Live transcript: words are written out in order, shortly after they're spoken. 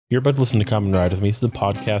You're about to listen to Kamen with me. This is a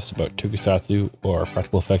podcast about tokusatsu, or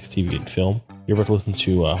practical effects TV and film. You're about to listen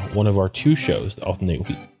to one of our two shows that alternate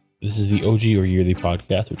week. This is the OG or yearly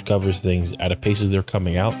podcast, which covers things at a pace as they're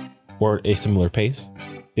coming out, or at a similar pace.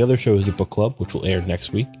 The other show is the book club, which will air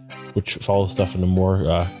next week, which follows stuff in a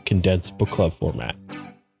more condensed book club format.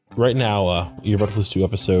 Right now, you're about to listen to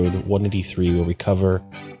episode 183, where we cover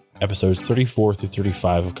episodes 34 through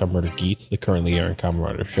 35 of Kamen Geats, the currently airing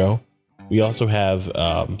Kamen show. We also have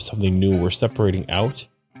something new we're separating out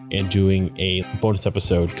and doing a bonus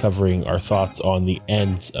episode covering our thoughts on the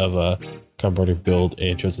ends of Kamen Build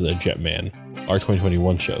and Shows of the Jetman, our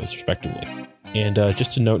 2021 shows, respectively. And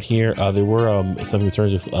just a note here, there were some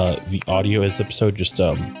concerns with the audio in this episode, just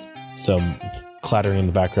some clattering in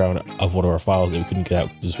the background of one of our files that we couldn't get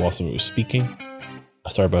out just while someone was speaking.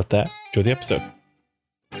 Sorry about that. Enjoy the episode.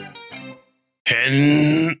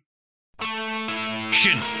 Henshin.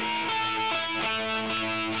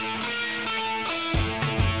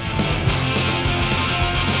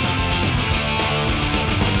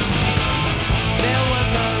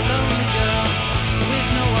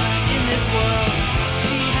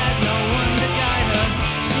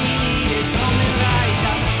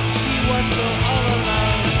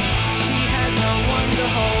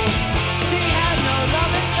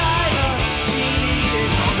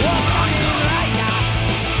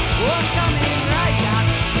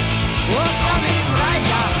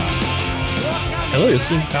 Hello,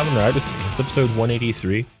 this is Kamen Ride with me. It's episode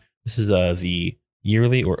 183. This is the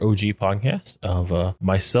yearly or OG podcast of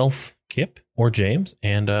myself, Kip, or James,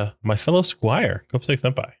 and my fellow Squire, Kopsek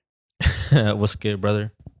Senpai. What's good,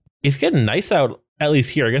 brother? It's getting nice out, at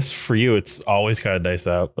least here. I guess for you, it's always kind of nice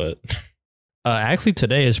out, but actually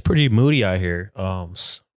today is pretty moody out here.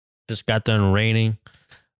 Just got done raining.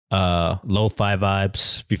 Lo-fi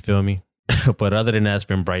vibes, if you feel me. But other than that, it's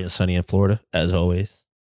been bright and sunny in Florida, as always.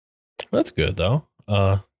 That's good though,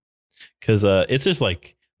 because it's just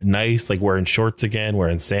like nice, like wearing shorts again,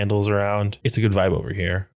 wearing sandals around. It's a good vibe over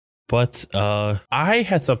here. But I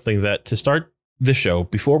had something that to start the show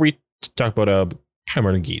before we talk about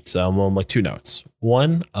Kamen Geats. Like two notes.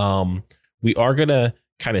 One, we are gonna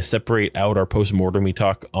kind of separate out our post-mortem we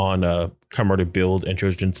talk on Kamen Build and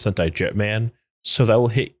Trojan Sentai Jetman, so that will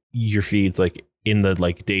hit your feeds like in the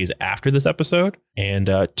like days after this episode. And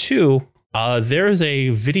two. There is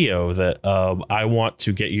a video that I want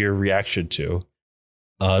to get your reaction to.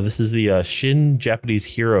 This is the Shin Japanese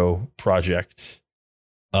Hero project,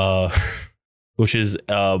 which is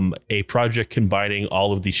a project combining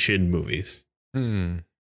all of the Shin movies.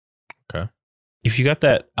 Okay. If you got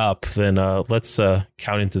that up, then let's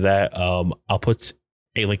count into that. I'll put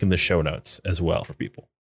a link in the show notes as well for people.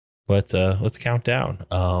 But let's count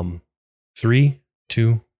down. 3,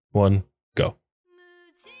 2, 1, go.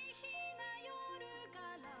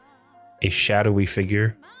 A shadowy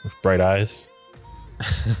figure with bright eyes.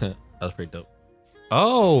 That was pretty dope.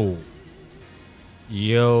 Oh,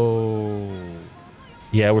 yo,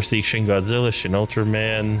 yeah, we're seeing Shin Godzilla, Shin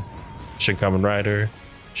Ultraman, Shin Kamen Rider,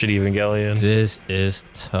 Shin Evangelion. This is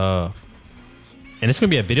tough. And it's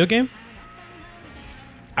gonna be a video game?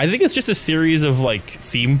 I think it's just a series of like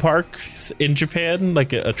theme parks in Japan,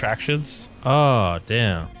 like attractions. Oh,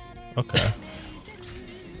 damn. Okay.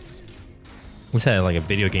 This had like a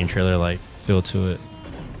video game trailer like feel to it.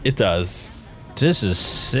 It does. This is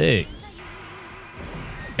sick.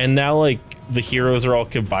 And now like the heroes are all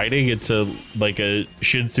combining into like a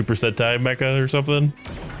Shin Super Sentai mecha or something.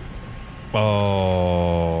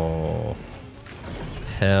 Oh,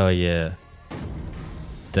 hell yeah.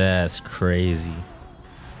 That's crazy.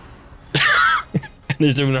 And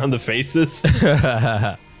they're zooming on the faces.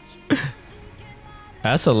 That's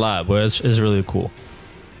a lot, but it's really cool.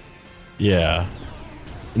 Yeah.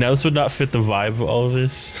 Now this would not fit the vibe of all of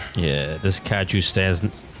this. Yeah, this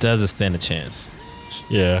kaiju doesn't stand a chance.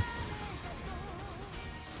 Yeah.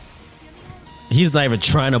 He's not even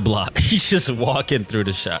trying to block. He's just walking through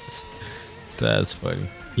the shots. That's funny.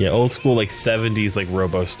 Yeah, old school like 70s like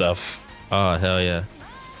robo stuff. Oh, hell yeah.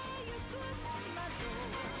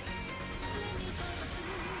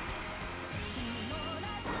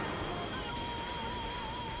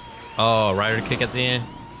 Oh, rider kick at the end.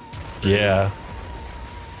 Yeah.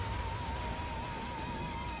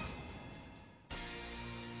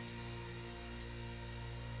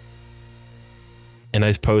 A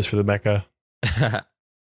nice pose for the mecha.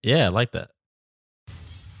 Yeah, I like that.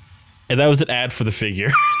 And that was an ad for the figure.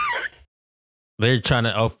 They're trying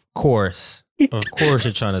to, of course, they're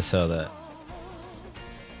trying to sell that.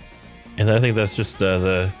 And I think that's just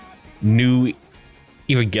the new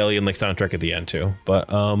Evangelion like soundtrack at the end too. But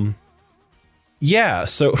Yeah,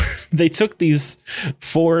 so they took these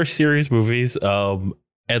 4 series movies, and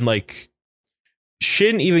like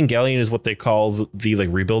Shin Evangelion is what they call the like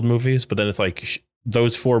rebuild movies, but then it's like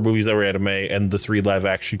those 4 movies that were anime and the 3 live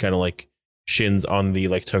action kind of like Shins on the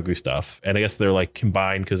like Toku stuff, and I guess they're like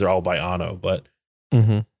combined because they're all by Anno. But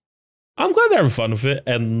I'm glad they're having fun with it,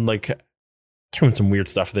 and like doing some weird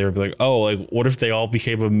stuff. They would be like, oh, like what if they all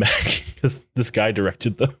became a mech because this guy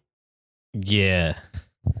directed them? Yeah.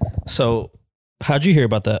 So how'd you hear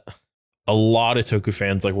about that? A lot of Toku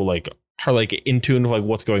fans like are like in tune with like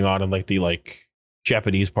what's going on in like the like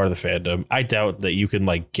Japanese part of the fandom. I doubt that you can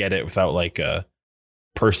like get it without like a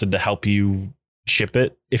person to help you ship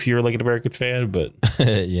it if you're like an American fan, but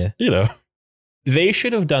Yeah. you know, they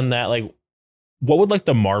should have done that. Like, what would like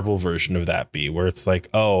the Marvel version of that be? Where it's like,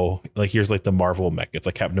 oh, like here's like the Marvel mech. It's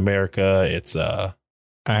like Captain America. It's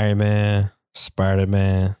Iron Man,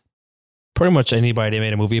 Spider-Man, pretty much anybody they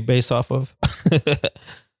made a movie based off of.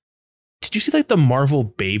 Did you see like the Marvel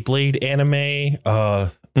Beyblade anime?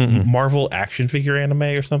 Marvel action figure anime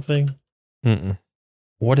or something?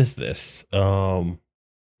 What is this?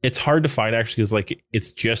 It's hard to find actually because like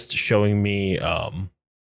it's just showing me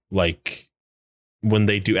like when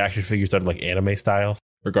they do action figures that are like anime styles.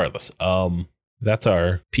 Regardless, that's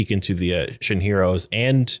our peek into the Shin Heroes.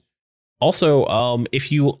 And also,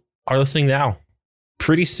 if you are listening now,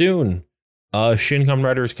 pretty soon, Shin Kamen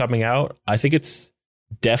Rider is coming out. I think it's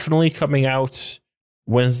definitely coming out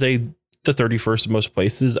Wednesday the 31st in most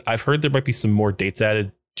places. I've heard there might be some more dates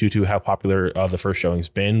added due to how popular the first showing's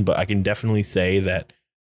been, but I can definitely say that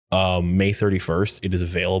May 31st it is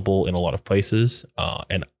available in a lot of places,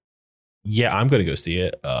 and yeah, I'm gonna go see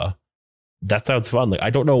it. That sounds fun. Like I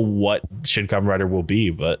don't know what Shin Kamen Rider will be,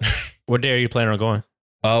 but What day are you planning on going?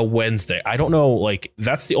 Wednesday. I don't know. Like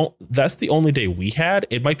that's the only day we had.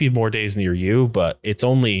 It might be more days near you, but it's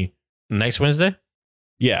only Next Wednesday?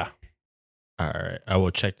 yeah. All right. I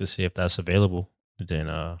will check to see if that's available.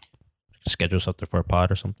 Then schedule something for a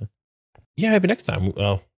pod or something. Yeah, maybe next time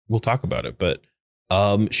we'll talk about it. But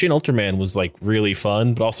Shin Ultraman was like really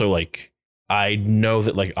fun, but also like I know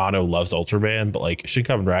that like Anno loves Ultraman, but like Shin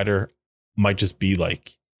Kamen Rider might just be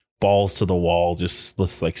like balls to the wall, just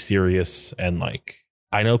this like serious, and like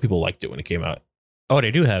I know people liked it when it came out. Oh,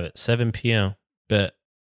 they do have it. 7 p.m. Bet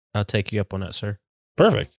I'll take you up on that, sir.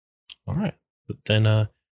 Perfect. All right. But then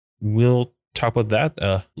we'll talk about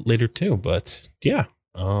that later too. But yeah.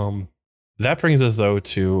 That brings us though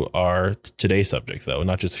to our today's subject though,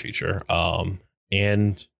 not just future.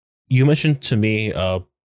 And you mentioned to me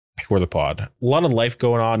before the pod, a lot of life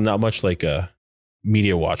going on, not much like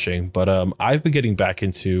media watching, but I've been getting back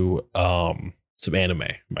into some anime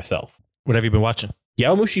myself. What have you been watching?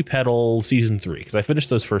 Yaomushi Pedal season 3, because I finished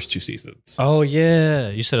those first 2 seasons. Oh yeah,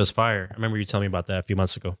 you said it was fire. I remember you telling me about that a few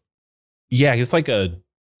months ago. Yeah, it's like a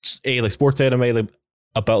like sports anime like,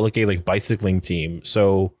 about like a like bicycling team.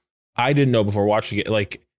 So I didn't know before watching it.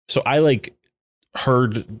 Like, so I like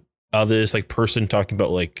heard this like person talking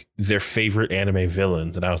about like their favorite anime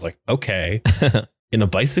villains, and I was like, okay, in a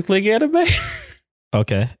bicycling anime.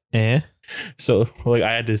 Okay, and so like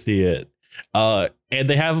I had to see it. And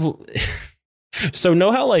they have so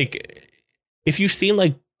know how like if you've seen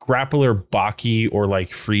like Grappler Baki or like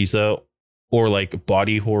Frieza or like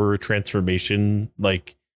body horror transformation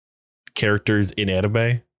like characters in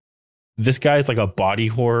anime, this guy is like a body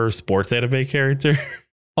horror sports anime character.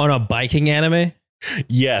 On a biking anime?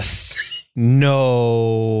 Yes.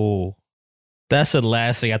 No. That's the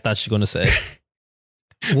last thing I thought you were going to say.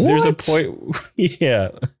 There's a point.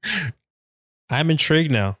 Yeah. I'm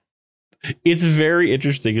intrigued now. It's very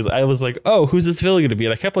interesting because I was like, oh, who's this villain going to be?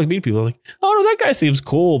 And I kept like meeting people. I was like, oh, no, that guy seems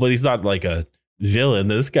cool, but he's not like a villain.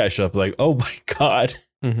 Then this guy showed up like, oh, my God.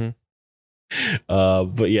 Mm-hmm.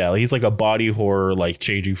 But yeah, he's like a body horror, like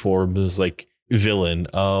changing forms, like villain.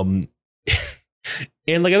 And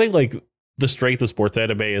like I think like the strength of sports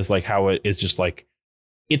anime is like how it is just like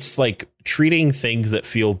it's like treating things that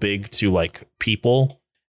feel big to like people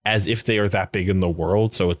as if they are that big in the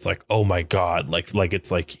world. So it's like, oh my God, like it's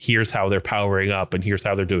like here's how they're powering up and here's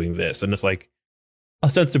how they're doing this. And it's like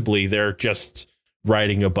ostensibly they're just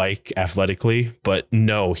riding a bike athletically, but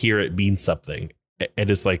no, here it means something. And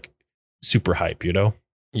it's like super hype, you know?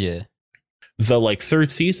 Yeah. The like 3rd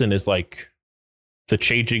season is like the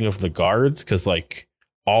changing of the guards, because like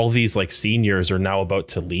all these like seniors are now about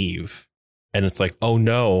to leave, and it's like, oh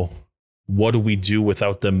no, what do we do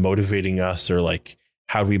without them motivating us, or like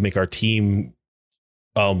how do we make our team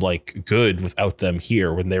like good without them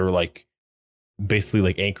here, when they were like basically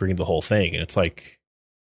like anchoring the whole thing. And it's like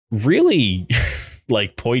really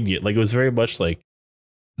like poignant. Like it was very much like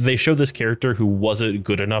they showed this character who wasn't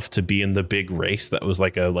good enough to be in the big race that was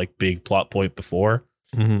like a like big plot point before.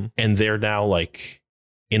 Mm-hmm. And they're now like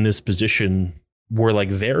in this position where like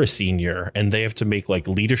they're a senior and they have to make like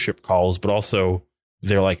leadership calls, but also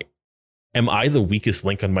they're like, am I the weakest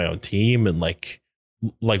link on my own team? And like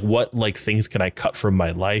what like things can I cut from my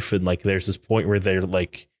life? And like there's this point where they're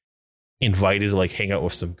like invited to like hang out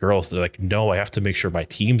with some girls. They're like, no, I have to make sure my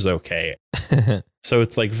team's okay. So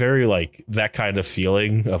it's like very like that kind of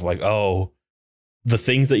feeling of like, oh, the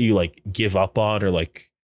things that you like give up on, or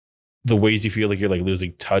like the ways you feel like you're like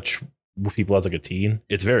losing touch with people as like a teen.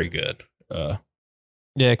 It's very good.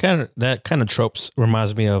 Yeah, that kind of tropes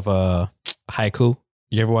reminds me of Haiku.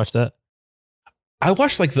 You ever watch that? I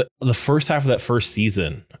watched like the first half of that first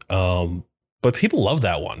season. But people love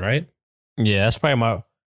that one, right? Yeah, that's probably my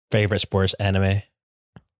favorite sports anime.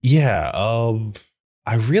 Yeah.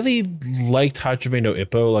 I really liked Hajime no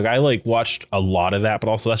Ippo. Like I like watched a lot of that, but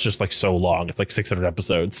also that's just like so long. It's like 600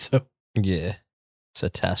 episodes. So Yeah, it's a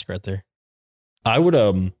task right there. I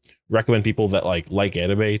would recommend people that like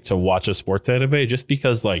anime to watch a sports anime, just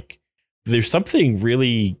because like there's something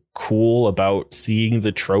really cool about seeing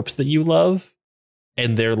the tropes that you love,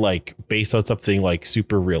 and they're like based on something like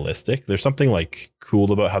super realistic. There's something like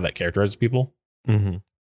cool about how that characterizes people. Mm-hmm.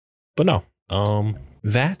 But no,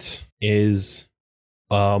 that is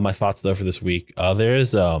my thoughts though for this week. There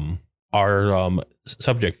is our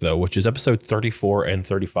subject though, which is episode 34 and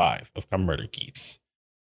 35 of Kamen Geats.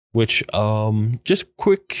 Which just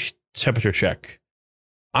quick temperature check.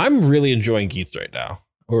 I'm really enjoying Geats right now.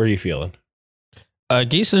 What are you feeling?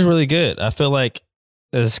 Geats is really good. I feel like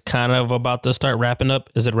it's kind of about to start wrapping up.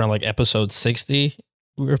 Is it around like episode 60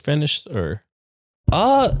 we were finished, or?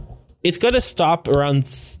 It's gonna stop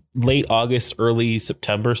around late August, early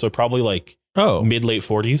September, so probably like mid late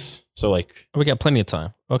 40s. So like we got plenty of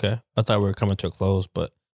time. Okay, I thought we were coming to a close,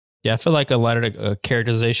 but yeah, I feel like a lot of the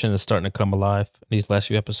characterization is starting to come alive in these last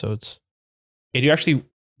few episodes. And you actually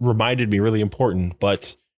reminded me, really important,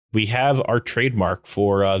 but we have our trademark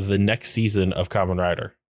for the next season of Kamen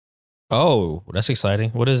Rider. Oh, that's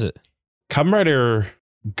exciting. What is it? Kamen Rider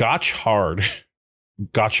Gotchard.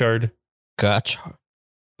 Gotchard. Gotchard.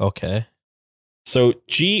 Okay. So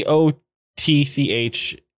Gotchard.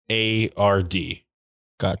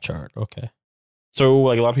 Gotchard. Okay. So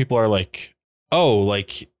like a lot of people are like, oh,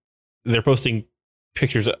 like they're posting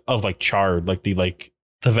pictures of like chard, like the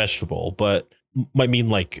vegetable, but might mean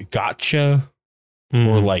like gotcha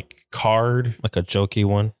or like card, like a jokey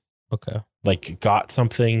one. Okay. Like got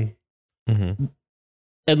something. Mm-hmm.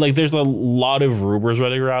 And like there's a lot of rumors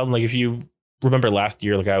running around. Like if you remember last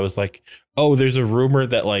year, like I was like, oh, there's a rumor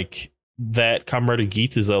that like that Comrade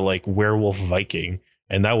Geats is a like werewolf Viking,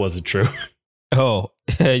 and that wasn't true. Oh,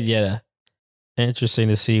 yeah. Interesting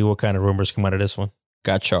to see what kind of rumors come out of this one.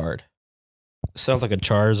 Gotchard. Sounds like a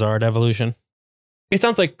Charizard evolution. It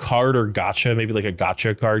sounds like card or gotcha, maybe like a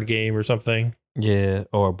gotcha card game or something. Yeah,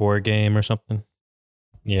 or a board game or something.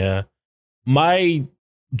 Yeah. My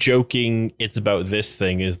joking it's about this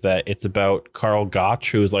thing is that it's about Karl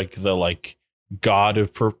Gotch, who is like the like god of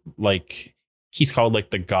like he's called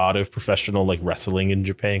like the god of professional like wrestling in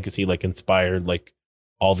Japan, because he like inspired like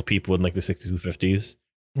all the people in like the 60s and 50s.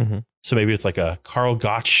 Mm-hmm. So maybe it's like a Karl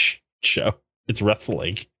Gotch show. It's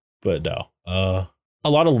wrestling. But no, a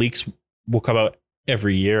lot of leaks will come out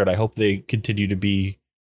every year, and I hope they continue to be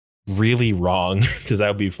really wrong, because that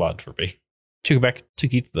would be fun for me. To go back to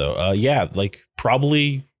Geats though, yeah, like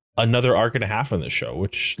probably another arc and a half on this show,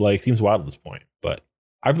 which like seems wild at this point, but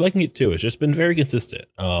I'm liking it too. It's just been very consistent.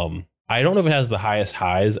 I don't know if it has the highest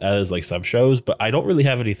highs as like sub shows, but I don't really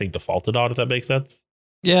have anything to fault it on, if that makes sense.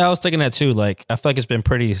 Yeah, I was thinking that too. Like I feel like it's been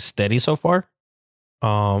pretty steady so far.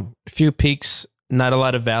 A few peaks, not a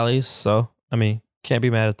lot of valleys, so I mean, can't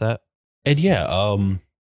be mad at that. And yeah,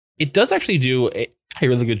 it does actually do a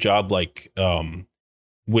really good job, like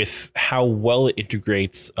with how well it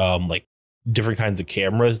integrates like different kinds of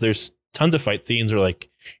cameras. There's tons of fight scenes where like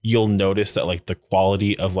you'll notice that like the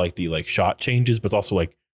quality of like the like shot changes, but also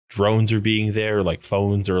like drones are being there, or like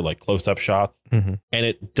phones, or like close-up shots. Mm-hmm. And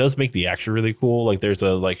it does make the action really cool. Like there's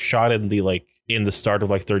a like shot in the start of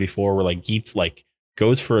like 34 where like Geats like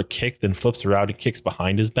goes for a kick, then flips around and kicks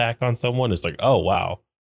behind his back on someone. It's like, oh wow.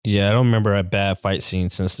 Yeah, I don't remember a bad fight scene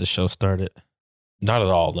since the show started. Not at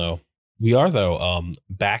all, no. We are though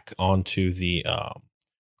back onto the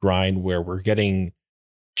grind where we're getting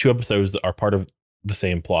 2 episodes that are part of the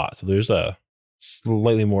same plot. So there's a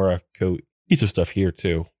slightly more cohesive stuff here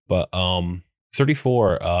too. But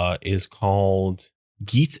 34 is called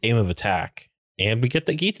Geats' Aim of Attack, and we get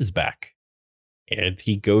that Geats is back, and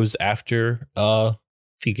he goes after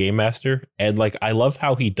the game master, and like I love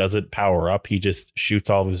how he doesn't power up. He just shoots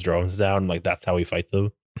all of his drones down. Like that's how he fights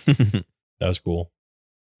them. That was cool.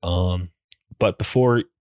 But before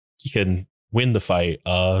he can win the fight,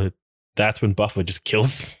 that's when Buffa just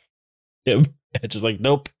kills him. It's just like,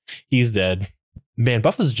 nope, he's dead. Man,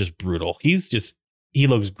 Buffa's just brutal. He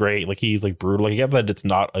looks great. Like he's like brutal. Like I get that it's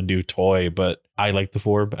not a new toy, but I like the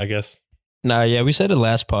form, I guess. Nah, yeah, we said the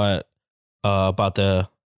last part about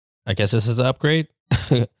I guess this is the upgrade.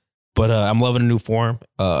 But I'm loving the new form.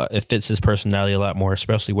 It fits his personality a lot more,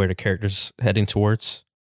 especially where the character's heading towards.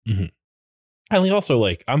 Mm-hmm. And also,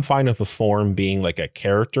 like, I'm fine with a form being like a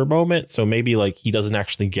character moment. So maybe like he doesn't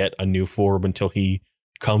actually get a new form until he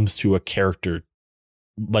comes to a character.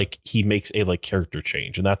 Like he makes a like character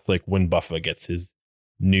change. And that's like when Buffa gets his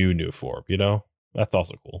new form, you know? That's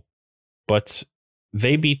also cool. But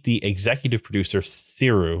they beat the executive producer,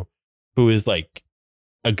 Siru, who is like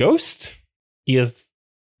a ghost. He has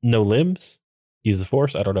no limbs. He's the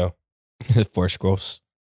Force. I don't know. Force gross.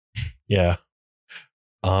 Yeah.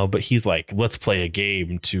 But he's like, let's play a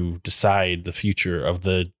game to decide the future of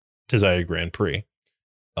the Desire Grand Prix.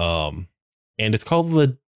 And it's called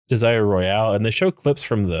the Desire Royale. And they show clips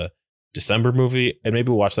from the December movie. And maybe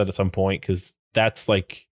we'll watch that at some point because that's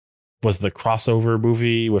like was the crossover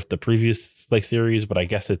movie with the previous like series. But I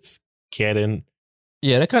guess it's canon.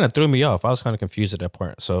 Yeah, that kind of threw me off. I was kind of confused at that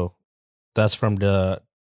point. So that's from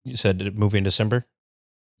you said the movie in December?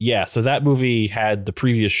 Yeah, so that movie had the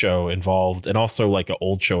previous show involved and also like an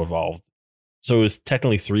old show involved. So it was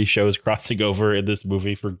technically 3 shows crossing over in this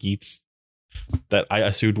movie for Geats that I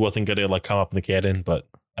assumed wasn't going to like come up in the canon, but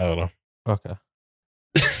I don't know. Okay.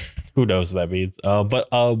 Who knows what that means? But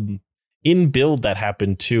in Build that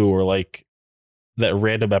happened too, or like that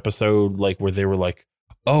random episode like where they were like,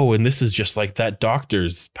 oh, and this is just like that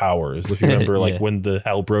doctor's powers. If you remember like when the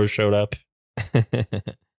Hell Bros showed up.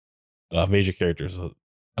 Major characters.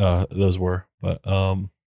 Those were, but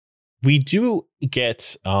we do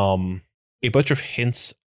get a bunch of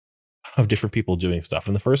hints of different people doing stuff.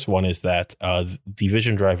 And the first one is that the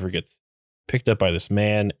Vision Driver gets picked up by this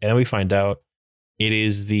man, and we find out it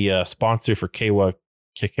is the sponsor for Kawa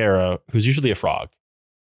Kikera, who's usually a frog.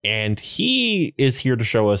 And he is here to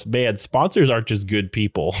show us, man, sponsors aren't just good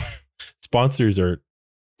people. Sponsors are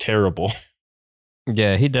terrible.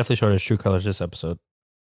 Yeah, he definitely showed his true colors this episode.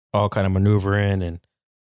 All kind of maneuvering and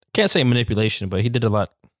can't say manipulation, but he did a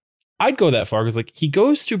lot. I'd go that far because like he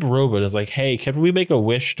goes to Baroba and is like, hey, can we make a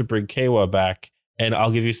wish to bring Kawa back and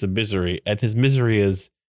I'll give you some misery? And his misery is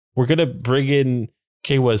we're going to bring in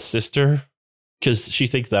Kawa's sister because she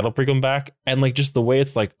thinks that'll bring him back. And like just the way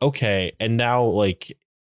it's like, OK. And now like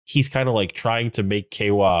he's kind of like trying to make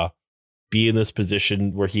Kawa be in this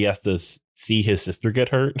position where he has to see his sister get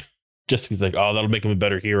hurt. Just he's like, oh, that'll make him a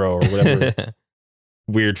better hero or whatever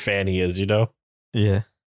weird fan he is, you know? Yeah.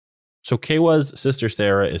 So Kawa's sister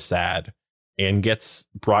Sarah is sad and gets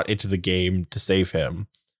brought into the game to save him.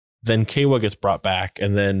 Then Kawa gets brought back.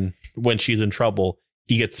 And then when she's in trouble,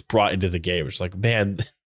 he gets brought into the game. It's like, man,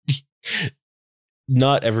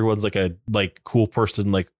 not everyone's like a like cool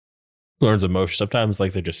person, like learns emotion. Sometimes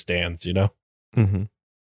like they're just stands, you know? Mm-hmm.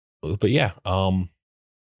 But yeah,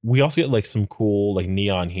 we also get like some cool like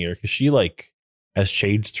Neon here because she like has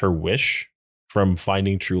changed her wish from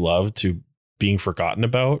finding true love to being forgotten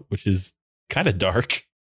about, which is kind of dark.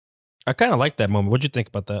 I kind of like that moment. What'd you think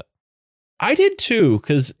about that? I did too,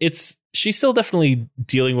 because she's still definitely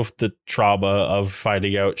dealing with the trauma of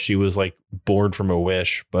finding out she was like born from a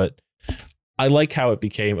wish. But I like how it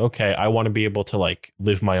became, okay, I want to be able to like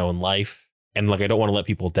live my own life. And like, I don't want to let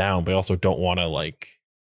people down, but I also don't want to like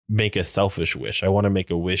make a selfish wish. I want to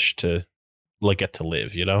make a wish to like get to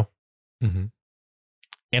live, you know? Mm-hmm.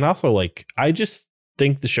 And also like, I just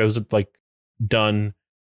think the show's like done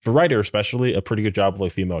for writer, especially a pretty good job with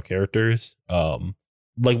like female characters.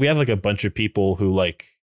 Like we have like a bunch of people who like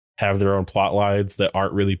have their own plot lines that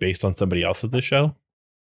aren't really based on somebody else at the show.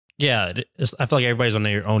 Yeah, I feel like everybody's on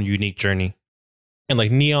their own unique journey. And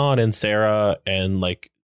like Neon and Sarah and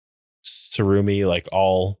like Surumi like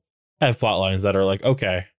all have plot lines that are like,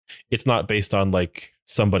 okay, it's not based on like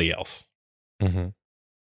somebody else. Mm-hmm.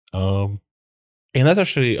 And that's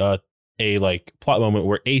actually a like plot moment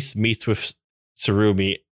where Ace meets with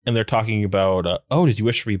Surumi and they're talking about, oh, did you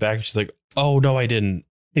wish for me back? And she's like, oh, no, I didn't.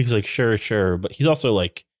 He's like, sure. But he's also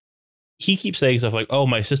like, he keeps saying stuff like, oh,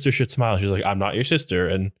 my sister should smile. She's like, I'm not your sister.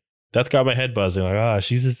 And that's got my head buzzing. Like,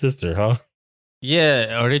 she's his sister, huh?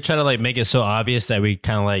 Yeah. Are they trying to like make it so obvious that we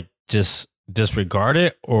kind of like just disregard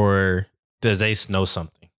it? Or does Ace know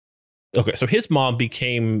something? Okay. So his mom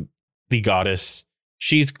became the goddess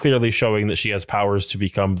she's clearly showing that she has powers to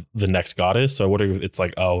become the next goddess. So what if it's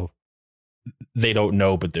like, oh, they don't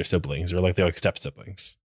know, but they're siblings, or like they're like step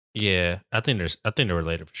siblings. Yeah, I think they're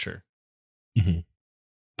related for sure. Mm-hmm.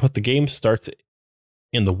 But the game starts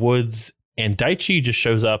in the woods, and Daichi just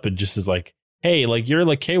shows up and just is like, hey, like you're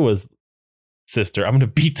like Keiwa's sister. I'm gonna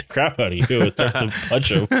beat the crap out of you. It starts to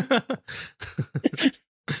punch him.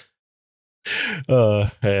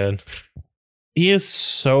 And he is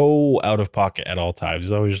so out of pocket at all times.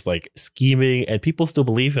 He's always just like scheming, and people still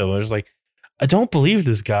believe him. I'm just like, I don't believe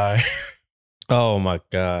this guy. Oh my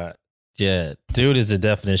god. Yeah, dude is the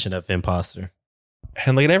definition of imposter.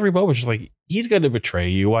 And like at every moment, just like, he's gonna betray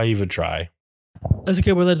you. Why even try? Let's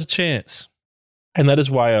give him a chance. And that is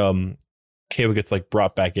why Keiwa gets like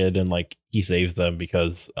brought back in, and like he saves them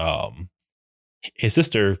because his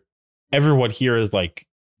sister, everyone here is like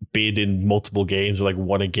been in multiple games or like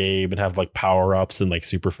won a game and have like power ups and like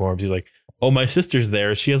super forms. He's like, oh, my sister's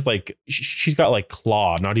there. She has like she's got like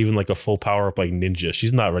claw, not even like a full power up like ninja.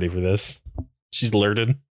 She's not ready for this. She's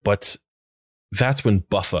alerted. But that's when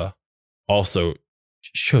Buffa also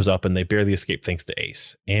shows up, and they barely escape thanks to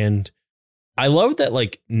Ace. And I love that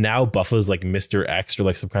like now Buffa's like Mr. X, or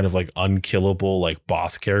like some kind of like unkillable like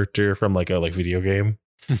boss character from like a like video game.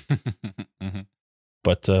 Mm-hmm.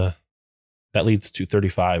 But that leads to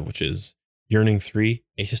 35, which is Yearning 3,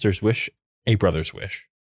 A Sister's Wish, A Brother's Wish.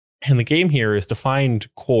 And the game here is to find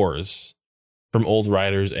cores from old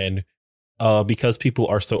writers, and because people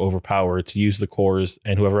are so overpowered, to use the cores,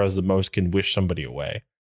 and whoever has the most can wish somebody away.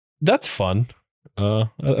 That's fun.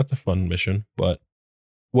 That's a fun mission. But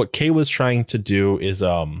what Kay was trying to do is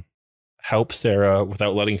help Sarah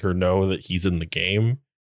without letting her know that he's in the game.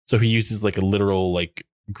 So he uses like a literal like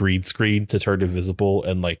green screen to turn invisible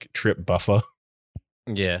and like trip Buffa.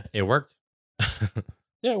 Yeah, it worked.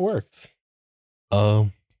 Yeah, it works.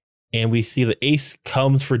 And we see that Ace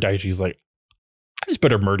comes for Daichi. He's like, I just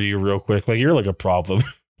better murder you real quick. Like, you're like a problem.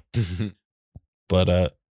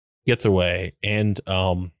 But gets away. And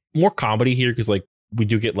more comedy here, because like we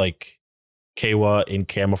do get like Keiwa in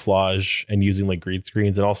camouflage and using like green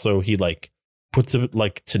screens, and also he like puts a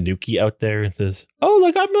like Tanuki out there and says, oh,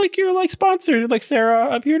 like I'm like your like sponsor, like Sarah,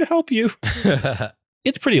 I'm here to help you.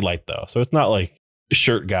 It's pretty light though, so it's not like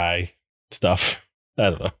shirt guy stuff. I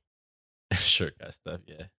don't know. Shirt guy stuff,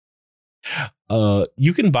 yeah.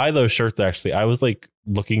 You can buy those shirts actually. I was like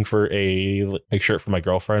looking for a like shirt for my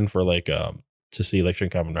girlfriend for like to see like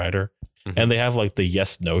Kamen Rider. Mm-hmm. And they have like the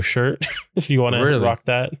yes no shirt if you want to rock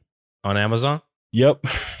that on Amazon. Yep.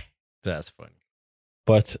 That's funny.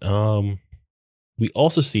 But we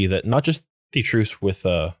also see that not just the truce with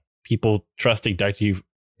people trusting Daichi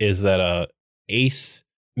is that Ace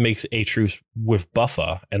makes a truce with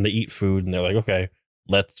Buffa, and they eat food, and they're like, okay,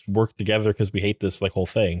 let's work together because we hate this like whole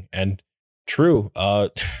thing. And true,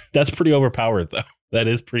 that's pretty overpowered though.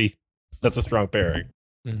 That's a strong pairing.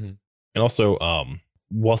 Mm-hmm. And also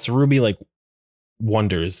while Sarumi like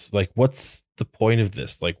wonders like, what's the point of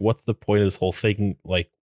this, like what's the point of this whole thing,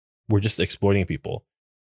 like we're just exploiting people,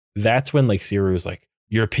 that's when like Siru is like,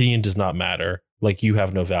 your opinion does not matter, like you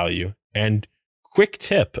have no value. And quick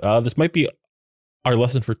tip, this might be our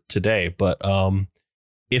lesson for today, but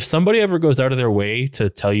if somebody ever goes out of their way to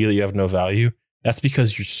tell you that you have no value, that's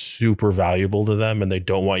because you're super valuable to them and they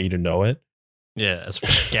don't want you to know it. Yeah, it's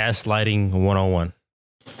gaslighting 101.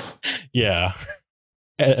 Yeah.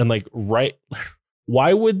 And like, right,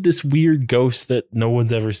 why would this weird ghost that no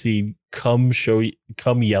one's ever seen come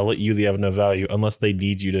yell at you they have no value, unless they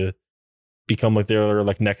need you to become like their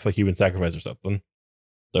like next like human sacrifice or something?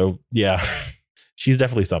 So yeah, she's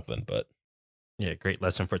definitely something. But yeah, great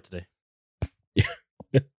lesson for today.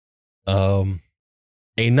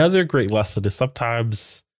 Another great lesson is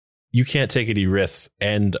sometimes you can't take any risks.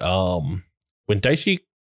 And when Daichi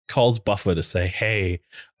calls Buffa to say, hey,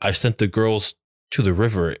 I sent the girls to the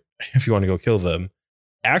river if you want to go kill them,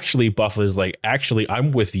 actually Buffa is like, actually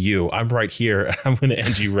I'm with you, I'm right here, I'm gonna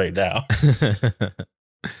end you right now.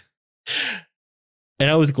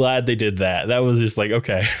 And I was glad they did that. That was just like,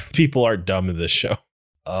 okay, people aren't dumb in this show.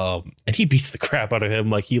 And he beats the crap out of him.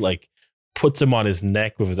 Like he like puts him on his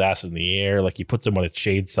neck with his ass in the air. Like he puts him on a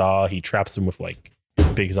chainsaw. He traps him with like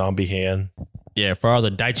big zombie hands. Yeah, for all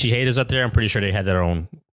the Daichi haters out there, I'm pretty sure they had their own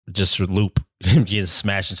just loop. Him getting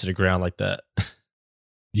smashed into the ground like that.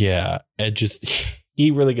 Yeah, and just he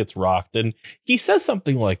really gets rocked. And he says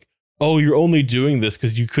something like, oh, you're only doing this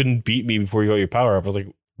because you couldn't beat me before you got your power up. I was like,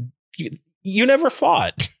 you never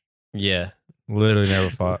fought. Yeah, literally never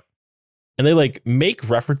fought. And they like make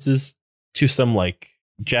references to some like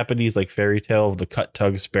Japanese like fairy tale of the cut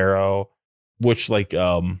tug sparrow, which like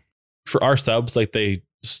for our subs, like they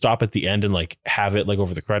stop at the end and like have it like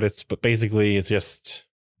over the credits. But basically, it's just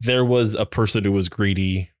there was a person who was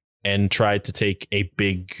greedy and tried to take a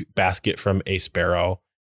big basket from a sparrow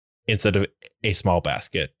instead of a small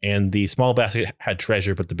basket. And the small basket had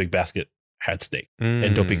treasure, but the big basket had steak.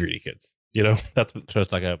 And don't be greedy, kids. You know, that's So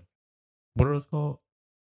it's like what are those called?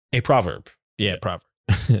 a proverb. Yeah, proverb.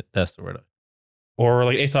 That's the word. Or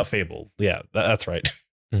like Aesop fable. Yeah, that's right.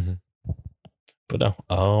 Mm-hmm. But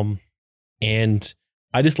no. And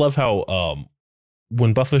I just love how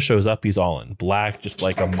when Buffa shows up, he's all in black, just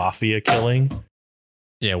like a mafia killing.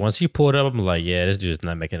 Yeah, once he pulled up, I'm like, yeah, this dude's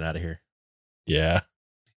not making it out of here. Yeah.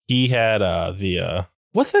 He had the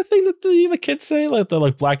what's that thing that the kids say? Like the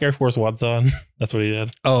like Black Air Force One's on. That's what he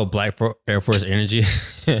had. Oh, Air Force Energy.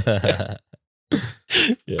 Yeah.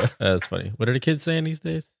 That's funny. What are the kids saying these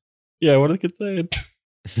days? Yeah, what are the kids saying?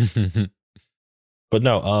 But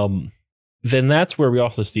no, then that's where we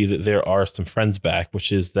also see that there are some friends back,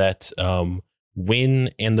 which is that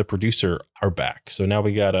Win and the producer are back. So now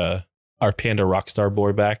we got our Panda Rockstar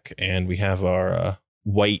boy back, and we have our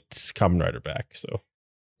white Kamen Rider back. So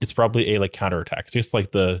it's probably a like counterattack. It's just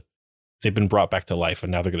like they've been brought back to life,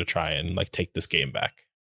 and now they're gonna try and like take this game back.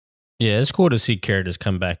 Yeah, it's cool to see characters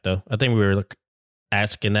come back though. I think we were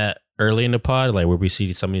asking that early in the pod, like where we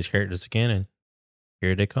see some of these characters again, and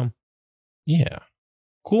here they come. Yeah.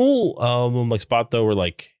 Cool like spot though where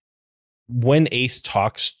like when Ace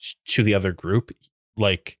talks to the other group,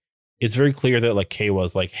 like it's very clear that like Kay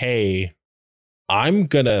was like, hey, I'm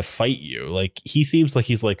gonna fight you. Like he seems like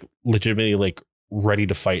he's like legitimately like ready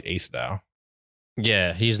to fight Ace now.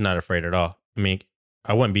 Yeah, he's not afraid at all. I mean,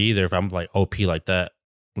 I wouldn't be either if I'm like OP like that.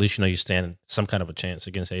 At least you know you stand some kind of a chance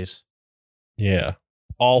against Ace. Yeah.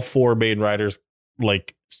 All four main riders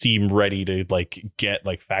like seem ready to like get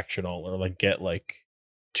like factional or like get like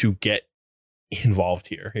to get involved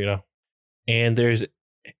here, you know? And there's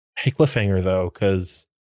a cliffhanger though, because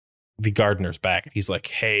the gardener's back and he's like,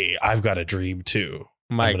 hey, I've got a dream too.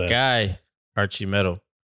 My guy, Archie Meadow.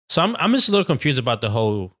 So I'm just a little confused about the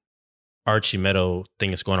whole Archie Meadow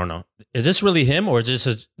thing that's going on now. Is this really him or is this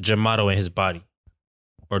a Jamato in his body?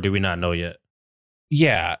 Or do we not know yet?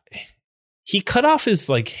 Yeah. He cut off his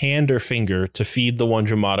like hand or finger to feed the one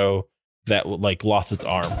Jamato that like lost its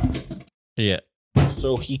arm. Yeah.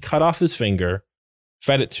 So he cut off his finger,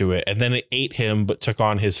 fed it to it, and then it ate him but took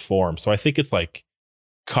on his form. So I think it's like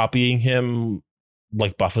copying him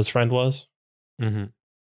like Buffa's friend was.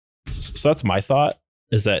 Mm-hmm. So that's my thought,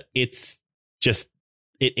 is that it's just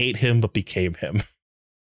it ate him but became him.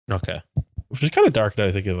 Okay. Which is kind of dark now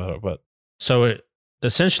I think about it, but so it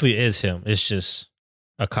essentially is him. It's just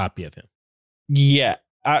a copy of him. Yeah.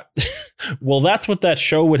 Well, that's what that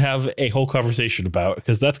show would have a whole conversation about,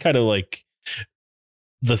 because that's kind of like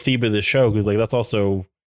the theme of the show, because like that's also,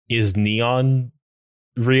 is Neon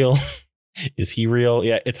real? Is he real?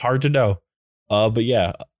 Yeah, it's hard to know. But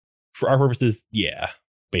yeah, for our purposes, yeah,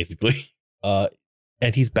 basically.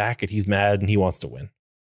 And he's back and he's mad and he wants to win.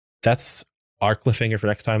 That's our cliffhanger for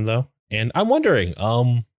next time though. And I'm wondering,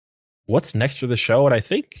 what's next for the show? And I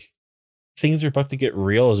think things are about to get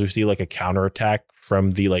real as we see like a counterattack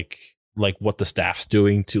from the like what the staff's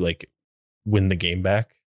doing to like win the game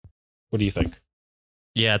back. What do you think?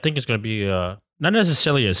 Yeah, I think it's going to be not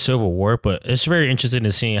necessarily a civil war, but it's very interesting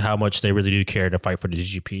to see how much they really do care to fight for the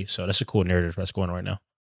DGP. So that's a cool narrative that's going on right now.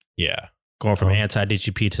 Yeah. Going from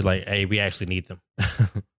anti-DGP to like, hey, we actually need them.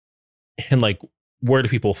 And like, where do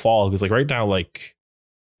people fall? Because like right now, like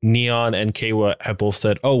Neon and Kawa have both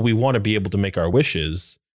said, oh, we want to be able to make our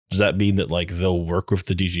wishes. Does that mean that like they'll work with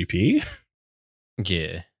the DGP?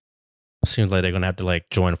 Yeah. Seems like they're going to have to like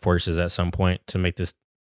join forces at some point to make this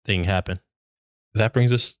thing happen. That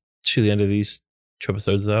brings us to the end of these 2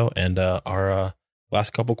 episodes though, and our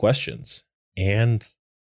last couple questions. And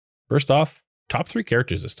first off, top 3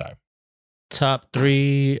 characters this time. Top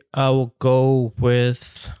 3, I will go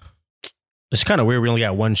with... It's kind of weird we only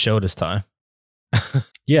got one show this time.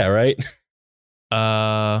 Yeah, right?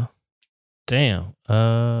 Damn.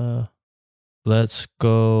 Let's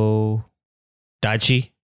go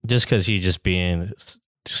Daichi, just because he's just being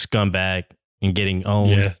scumbag and getting owned.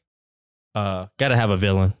 Yeah. Gotta have a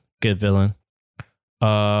villain. Good villain.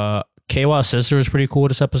 Kawa's sister is pretty cool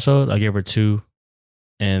this episode. I gave her 2.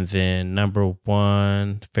 And then number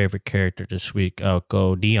 1 favorite character this week, I'll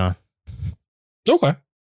go Dion. Okay.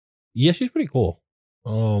 Yeah, she's pretty cool.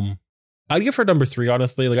 I'd give her number 3,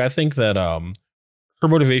 honestly. Like I think that her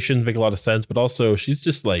motivations make a lot of sense, but also she's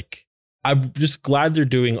just like, I'm just glad they're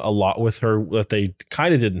doing a lot with her that they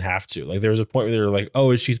kind of didn't have to. Like there was a point where they were like,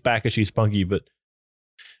 oh, she's back and she's spunky, but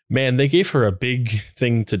man, they gave her a big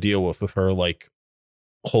thing to deal with her like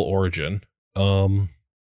whole origin.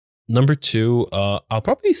 Number 2, I'll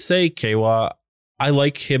probably say Keiwa. I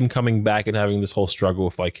like him coming back and having this whole struggle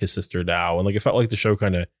with like his sister now, and like it felt like the show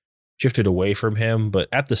kind of shifted away from him. But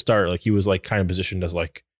at the start, like he was like kind of positioned as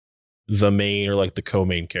like the main or like the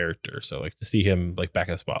co-main character. So like to see him like back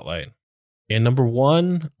in the spotlight. And number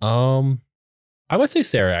 1, I would say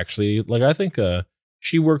Sarah actually. Like I think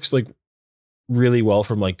she works like really well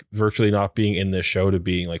from like virtually not being in this show to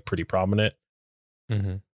being like pretty prominent.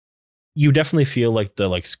 Mm-hmm. You definitely feel like the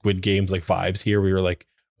like Squid Games like vibes here. We were like,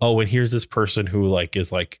 oh, and here's this person who like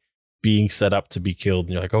is like being set up to be killed,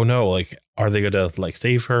 and you're like, oh no, like are they gonna like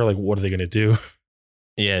save her? Like what are they gonna do?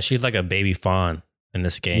 Yeah, she's like a baby fawn in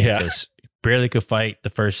this game. Yeah, barely could fight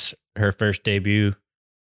her first debut.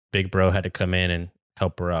 Big bro had to come in and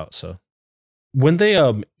help her out. So when they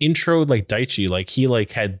introed like Daichi, like he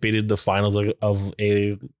like had baited the finals of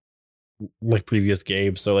a like previous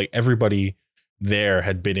game, so like everybody there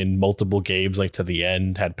had been in multiple games like to the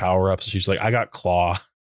end, had power ups. She's like, I got Claw.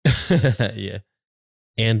 Yeah.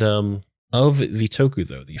 And of the Toku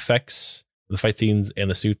though, the effects, the fight scenes, and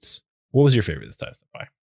the suits, what was your favorite this time,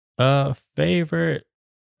 Senpai? Favorite,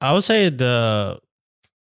 I would say the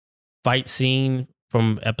fight scene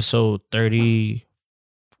from episode 30.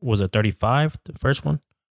 Was it 35? The first one?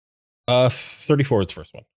 34 is the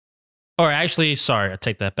first one. Or actually, sorry, I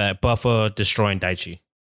take that back. Buffa destroying Daichi.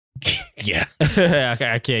 Yeah.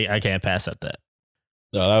 I can't pass at that.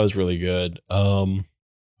 No, that was really good.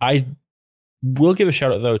 I will give a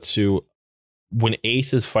shout out though to when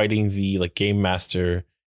Ace is fighting the like game master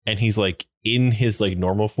and he's like in his like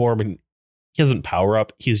normal form and he doesn't power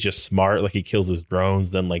up. He's just smart. Like he kills his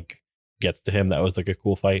drones, then like gets to him. That was like a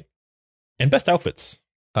cool fight. And best outfits.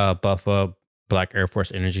 Buffa, Black Air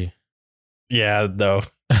Force Energy. Yeah, though.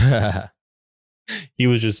 He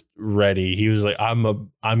was just ready. He was like, I'm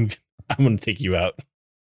going to take you out.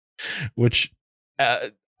 Which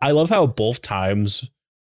I love how both times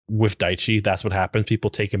with Daichi, that's what happens. People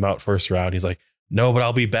take him out first round. He's like, no, but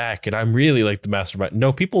I'll be back. And I'm really like the mastermind.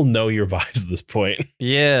 No, people know your vibes at this point.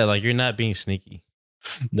 Yeah, like you're not being sneaky.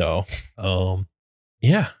 No.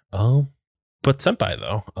 Yeah. But Senpai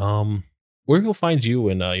though, where will find you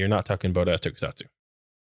when you're not talking about Tokusatsu?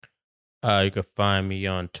 You can find me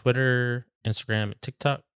on Twitter, Instagram, and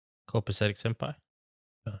TikTok. Copacetic Senpai.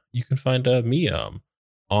 You can find me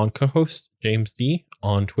on co-host James D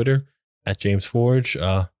on Twitter at James Forge.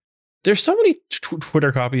 There's so many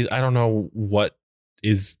Twitter copies. I don't know what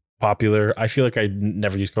is popular. I feel like I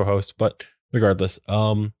never use co-host, but regardless.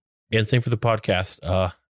 And same for the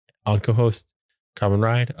podcast. On co-host Kamen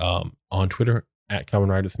Ride. On Twitter at Kamen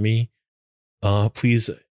Ride with me. Please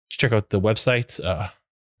check out the website.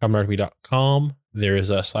 KamenRideWe.com. There is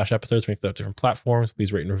a / episodes for links out different platforms.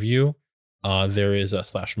 Please rate and review. There is a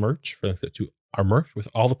 / merch for links out to our merch with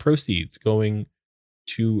all the proceeds going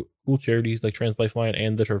to cool charities like Trans Lifeline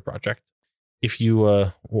and the Turf Project. If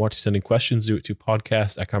you want to send in questions, do it to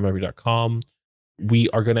podcast@KamenRideWe.com. We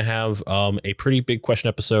are going to have a pretty big question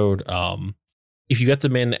episode. If you get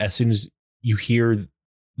them in as soon as you hear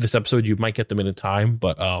this episode, you might get them in time.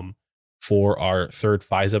 But for our third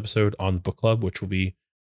FIS episode on the book club, which will be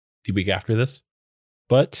the week after this.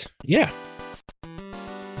 But yeah,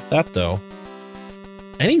 with that though,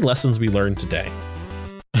 any lessons we learned today?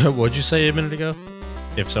 What'd you say a minute ago?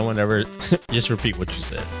 If someone ever, just repeat what you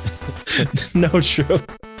said. No, true.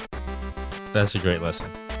 That's a great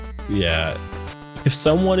lesson. Yeah. If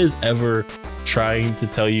someone is ever trying to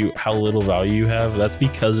tell you how little value you have, that's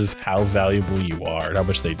because of how valuable you are and how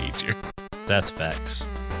much they need you. That's facts.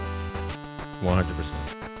 100%.